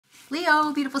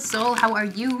Leo, beautiful soul, how are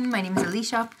you? My name is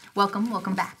Alicia.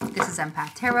 Welcome back. This is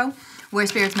Empath Tarot, where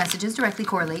Spirit's messages directly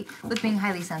correlate with being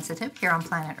highly sensitive here on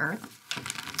planet Earth.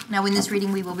 Now, in this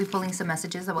reading, we will be pulling some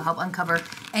messages that will help uncover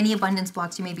any abundance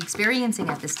blocks you may be experiencing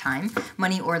at this time,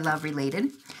 money or love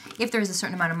related. If there is a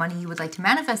certain amount of money you would like to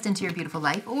manifest into your beautiful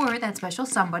life or that special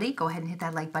somebody, go ahead and hit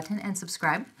that like button and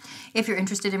subscribe. If you're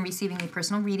interested in receiving a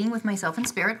personal reading with myself and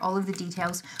Spirit, all of the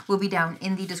details will be down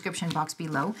in the description box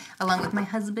below, along with my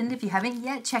husband. If you haven't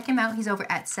yet, check him out. He's over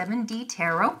at 7D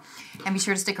Tarot. And be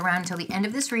sure to stick around until the end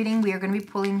of this reading. We are going to be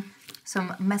pulling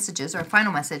some messages, or a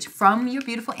final message, from your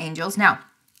beautiful angels. Now,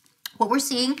 what we're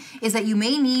seeing is that you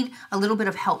may need a little bit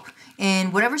of help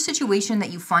in whatever situation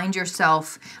that you find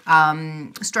yourself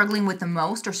struggling with the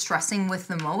most or stressing with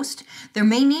the most. There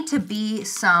may need to be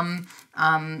some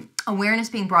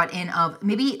awareness being brought in of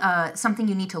maybe something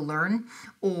you need to learn,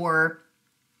 or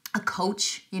a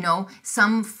coach, you know,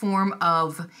 some form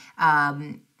of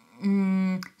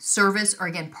service, or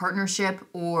again, partnership,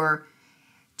 or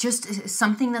just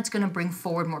something that's going to bring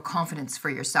forward more confidence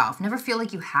for yourself. Never feel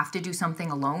like you have to do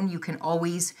something alone. You can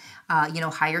always,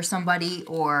 hire somebody,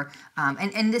 or,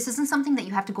 and this isn't something that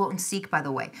you have to go out and seek, by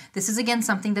the way. This is, again,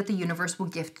 something that the universe will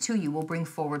gift to you, will bring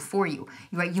forward for you,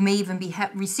 right? You may even be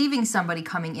receiving somebody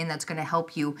coming in that's going to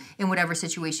help you in whatever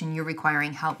situation you're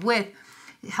requiring help with,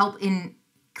 help in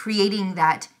creating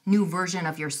that new version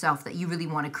of yourself that you really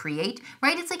want to create,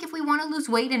 right? It's like if we want to lose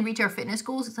weight and reach our fitness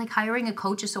goals, it's like hiring a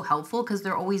coach is so helpful because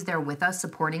they're always there with us,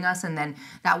 supporting us. And then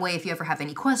that way, if you ever have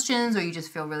any questions or you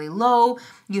just feel really low,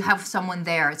 you have someone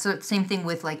there. So same thing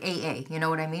with like AA, you know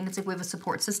what I mean? It's like we have a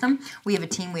support system, we have a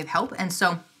team, we have help. And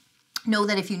so know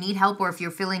that if you need help, or if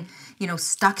you're feeling,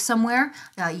 stuck somewhere,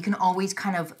 you can always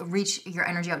kind of reach your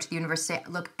energy out to the universe. Say,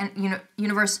 look, and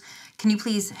universe, can you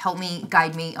please help me,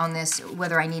 guide me on this,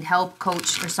 whether I need help,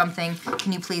 coach, or something?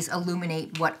 Can you please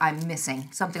illuminate what I'm missing?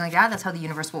 Something like that. That's how the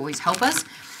universe will always help us.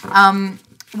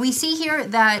 We see here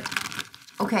that,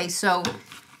 okay, so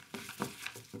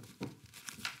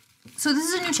this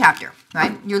is a new chapter,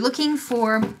 right? You're looking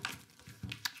for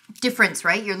difference,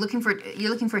 right? You're looking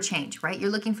for change, right? You're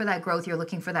looking for that growth. You're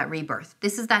looking for that rebirth.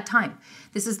 This is that time.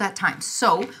 This is that time.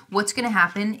 So what's going to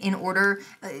happen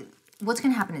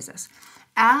is this.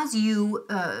 As you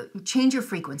change your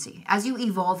frequency, as you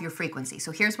evolve your frequency.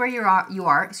 So here's where you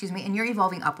are, and you're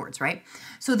evolving upwards, right?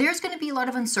 So there's going to be a lot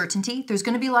of uncertainty. There's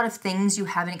going to be a lot of things you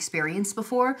haven't experienced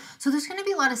before. So there's going to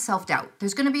be a lot of self-doubt.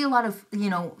 There's going to be a lot of,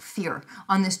 fear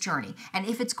on this journey. And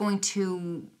if it's going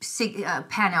to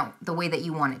pan out the way that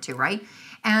you want it to, right?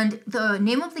 And the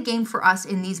name of the game for us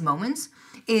in these moments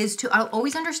is to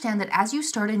always understand that as you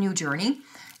start a new journey,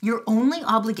 your only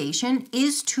obligation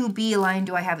is to be aligned.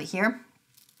 Do I have it here?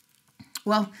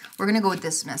 Well, we're going to go with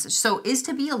this message. So is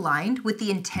to be aligned with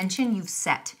the intention you've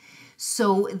set.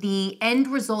 So the end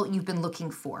result you've been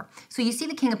looking for. So you see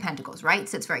the King of Pentacles, right?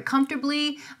 Sits very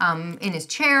comfortably in his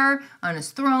chair, on his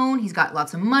throne. He's got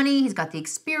lots of money. He's got the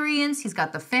experience. He's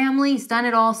got the family. He's done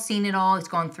it all, seen it all. He's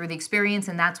gone through the experience.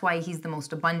 And that's why he's the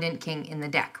most abundant king in the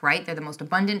deck, right? They're the most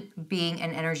abundant being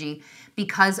and energy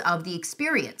because of the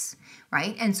experience,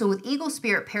 right? And so with Eagle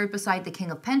Spirit paired beside the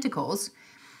King of Pentacles,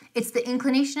 it's the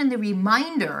inclination and the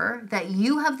reminder that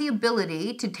you have the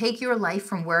ability to take your life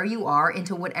from where you are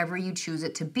into whatever you choose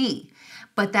it to be.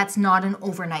 But that's not an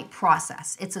overnight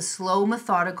process. It's a slow,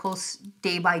 methodical,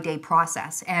 day-by-day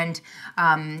process. And,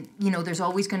 there's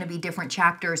always going to be different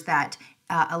chapters that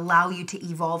allow you to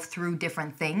evolve through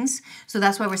different things. So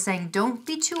that's why we're saying don't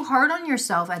be too hard on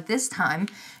yourself at this time.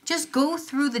 Just go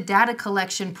through the data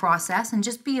collection process and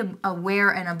just be aware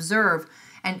and observe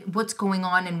and what's going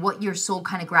on and what your soul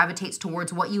kind of gravitates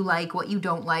towards, what you like, what you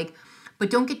don't like. But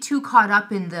don't get too caught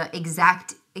up in the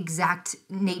exact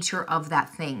nature of that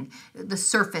thing, the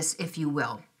surface, if you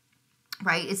will,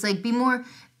 right? It's like be more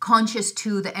conscious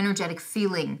to the energetic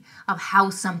feeling of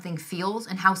how something feels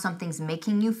and how something's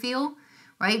making you feel,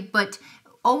 right? But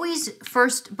always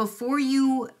first, before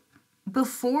you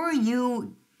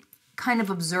kind of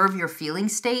observe your feeling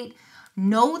state,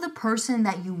 know the person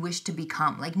that you wish to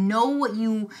become. Like know what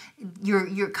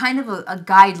your kind of a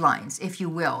guidelines, if you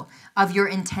will, of your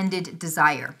intended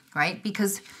desire, right?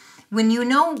 Because when you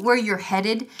know where you're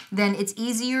headed, then it's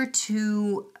easier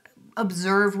to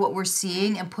observe what we're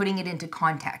seeing and putting it into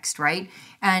context, right?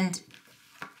 And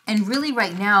really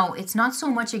right now, it's not so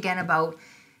much again about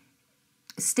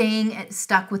staying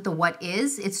stuck with the what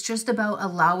is. It's just about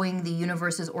allowing the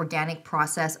universe's organic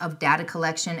process of data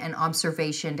collection and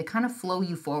observation to kind of flow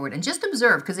you forward and just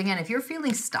observe. Because again, if you're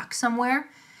feeling stuck somewhere,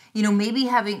 You know, maybe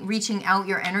reaching out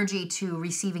your energy to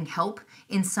receiving help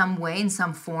in some way, in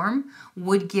some form,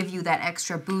 would give you that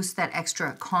extra boost, that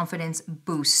extra confidence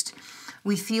boost.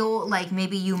 We feel like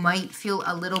maybe you might feel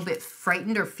a little bit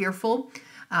frightened or fearful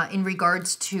in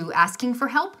regards to asking for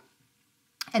help.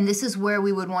 And this is where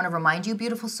we would want to remind you,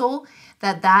 beautiful soul,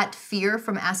 that fear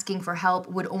from asking for help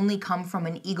would only come from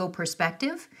an ego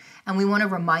perspective. And we want to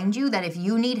remind you that if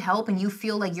you need help and you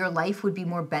feel like your life would be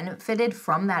more benefited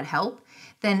from that help,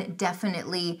 then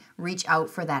definitely reach out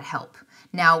for that help.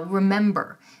 Now,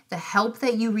 remember, the help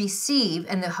that you receive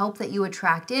and the help that you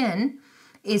attract in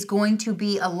is going to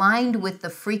be aligned with the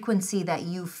frequency that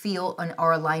you feel and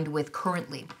are aligned with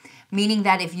currently. Meaning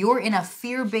that if you're in a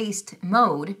fear-based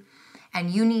mode and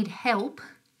you need help,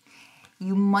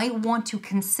 you might want to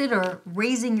consider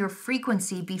raising your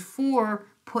frequency before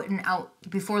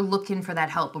looking for that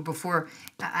help or before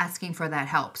asking for that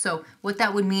help. So what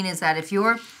that would mean is that if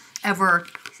you're ever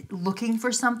looking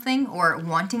for something or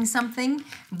wanting something,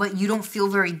 but you don't feel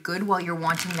very good while you're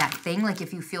wanting that thing, like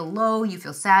if you feel low, you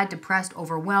feel sad, depressed,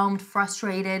 overwhelmed,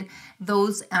 frustrated,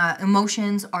 those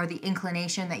emotions are the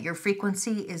inclination that your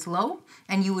frequency is low,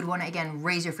 and you would want to, again,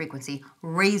 raise your frequency,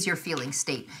 raise your feeling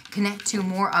state, connect to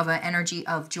more of an energy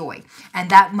of joy. And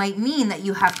that might mean that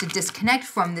you have to disconnect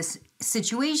from this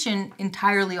situation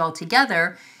entirely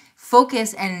altogether,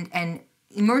 focus and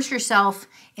immerse yourself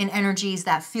in energies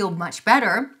that feel much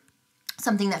better,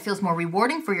 something that feels more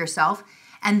rewarding for yourself,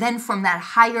 and then from that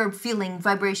higher feeling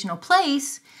vibrational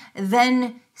place,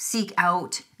 then seek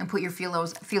out and put your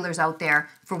feelers out there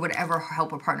for whatever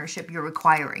help or partnership you're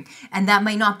requiring. And that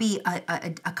might not be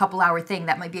a couple hour thing,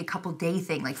 that might be a couple day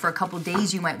thing. Like for a couple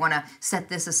days, you might want to set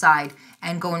this aside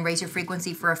and go and raise your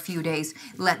frequency for a few days,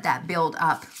 let that build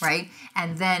up, right?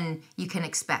 And then you can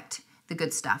expect the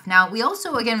good stuff. Now, we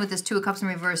also, again, with this Two of Cups in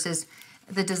reverse is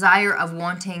the desire of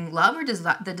wanting love or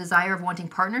the desire of wanting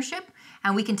partnership.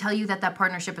 And we can tell you that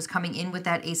partnership is coming in with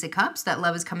that Ace of Cups, that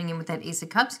love is coming in with that Ace of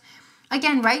Cups.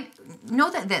 Again, right?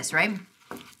 Know that this, right?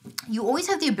 You always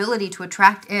have the ability to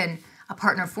attract in a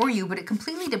partner for you, but it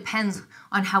completely depends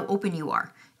on how open you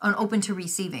are, on open to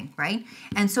receiving, right?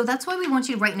 And so that's why we want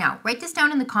you to right now, write this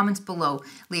down in the comments below,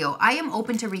 Leo. I am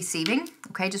open to receiving,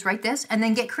 okay? Just write this and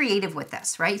then get creative with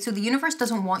this, right? So the universe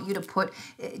doesn't want you to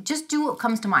just do what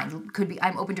comes to mind. Could be,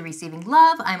 I'm open to receiving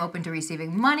love, I'm open to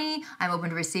receiving money, I'm open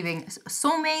to receiving a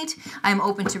soulmate, I'm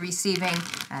open to receiving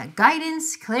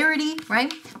guidance, clarity,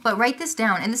 right? But write this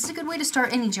down, and this is a good way to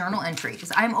start any journal entry,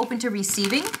 is I'm open to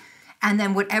receiving, and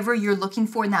then whatever you're looking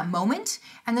for in that moment,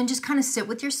 and then just kind of sit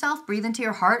with yourself, breathe into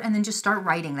your heart, and then just start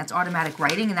writing. That's automatic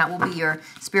writing, and that will be your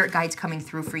spirit guides coming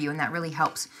through for you, and that really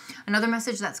helps. Another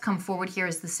message that's come forward here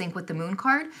is the Sync with the Moon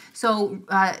card. So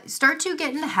start to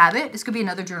get in the habit. This could be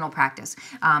another journal practice.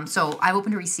 So I'm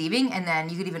open to receiving, and then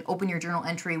you could even open your journal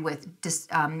entry with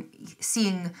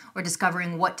seeing or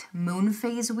discovering what moon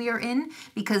phase we are in,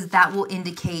 because that will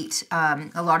indicate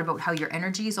a lot about how your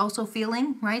energy is also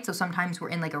feeling, right? So sometimes we're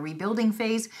in like a rebuilding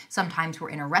phase, sometimes we're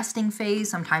in a resting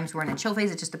phase, sometimes we're in a chill phase.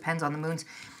 It just depends on the moon's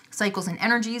cycles and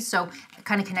energies. So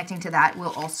kind of connecting to that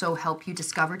will also help you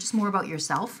discover just more about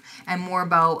yourself and more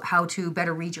about how to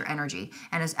better read your energy.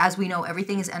 And as we know,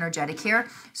 everything is energetic here.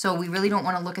 So we really don't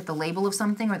want to look at the label of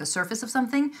something or the surface of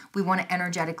something. We want to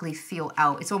energetically feel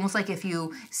out. It's almost like if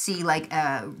you see like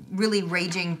a really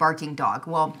raging, barking dog.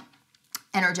 Well,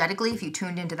 energetically, if you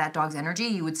tuned into that dog's energy,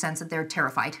 you would sense that they're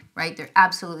terrified, right? They're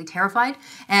absolutely terrified.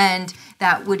 And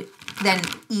that would then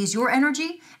ease your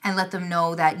energy and let them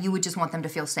know that you would just want them to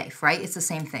feel safe, right? It's the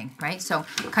same thing, right? So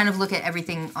kind of look at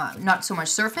everything, not so much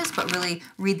surface, but really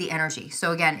read the energy.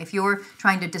 So again, if you're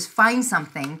trying to just find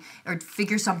something or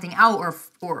figure something out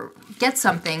or get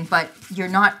something, but you're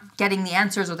not getting the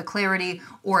answers or the clarity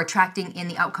or attracting in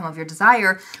the outcome of your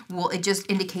desire, well, it just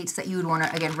indicates that you would want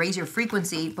to, again, raise your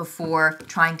frequency before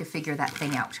trying to figure that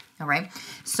thing out, all right?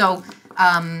 So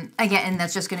again, and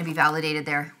that's just going to be validated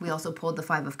there. We also pulled the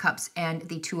Five of Cups and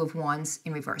the Two of Wands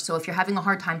in reverse. So if you're having a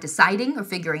hard time deciding or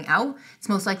figuring out, it's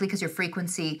most likely because your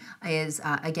frequency is,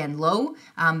 again, low.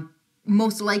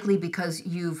 Most likely because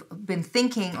you've been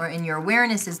thinking, or in your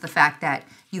awareness is the fact that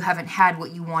you haven't had what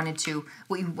you wanted to,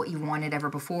 what you wanted ever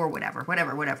before,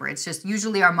 whatever. It's just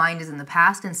usually our mind is in the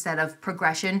past instead of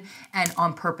progression and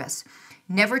on purpose.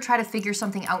 Never try to figure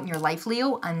something out in your life,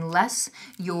 Leo, unless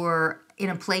you're in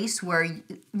a place where you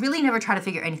really never try to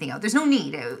figure anything out. There's no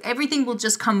need. Everything will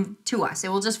just come to us. It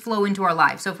will just flow into our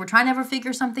lives. So if we're trying to ever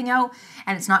figure something out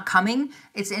and it's not coming,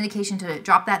 it's an indication to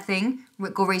drop that thing,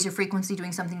 go raise your frequency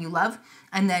doing something you love,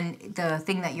 and then the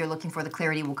thing that you're looking for, the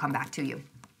clarity, will come back to you.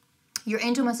 Your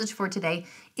angel message for today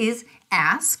is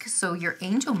ask. So your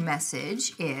angel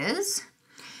message is,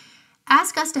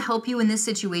 Ask us to help you in this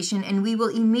situation, and we will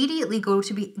immediately go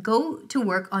to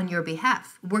work on your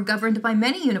behalf. We're governed by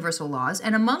many universal laws,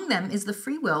 and among them is the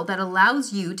free will that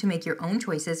allows you to make your own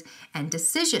choices and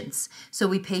decisions. So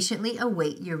we patiently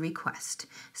await your request.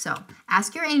 So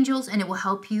ask your angels, and it will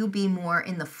help you be more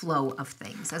in the flow of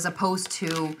things, as opposed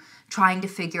to trying to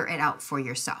figure it out for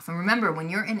yourself. And remember, when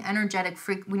you're in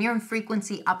when you're in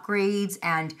frequency upgrades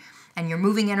and you're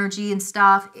moving energy and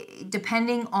stuff,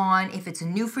 depending on if it's a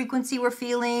new frequency we're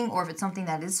feeling or if it's something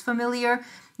that is familiar,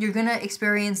 you're going to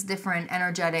experience different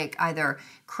energetic either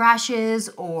crashes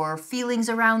or feelings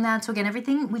around that. So again,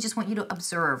 everything we just want you to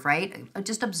observe, right?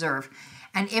 Just observe.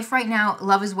 And if right now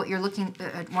love is what you're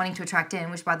wanting to attract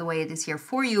in, which by the way, it is here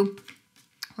for you,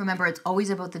 remember, it's always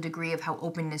about the degree of how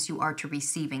openness you are to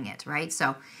receiving it, right?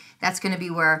 So that's going to be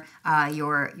where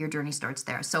your journey starts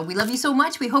there. So we love you so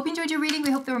much. We hope you enjoyed your reading.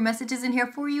 We hope there were messages in here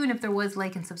for you. And if there was,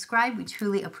 like and subscribe. We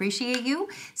truly appreciate you.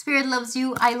 Spirit loves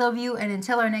you. I love you. And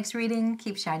until our next reading,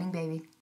 keep shining, baby.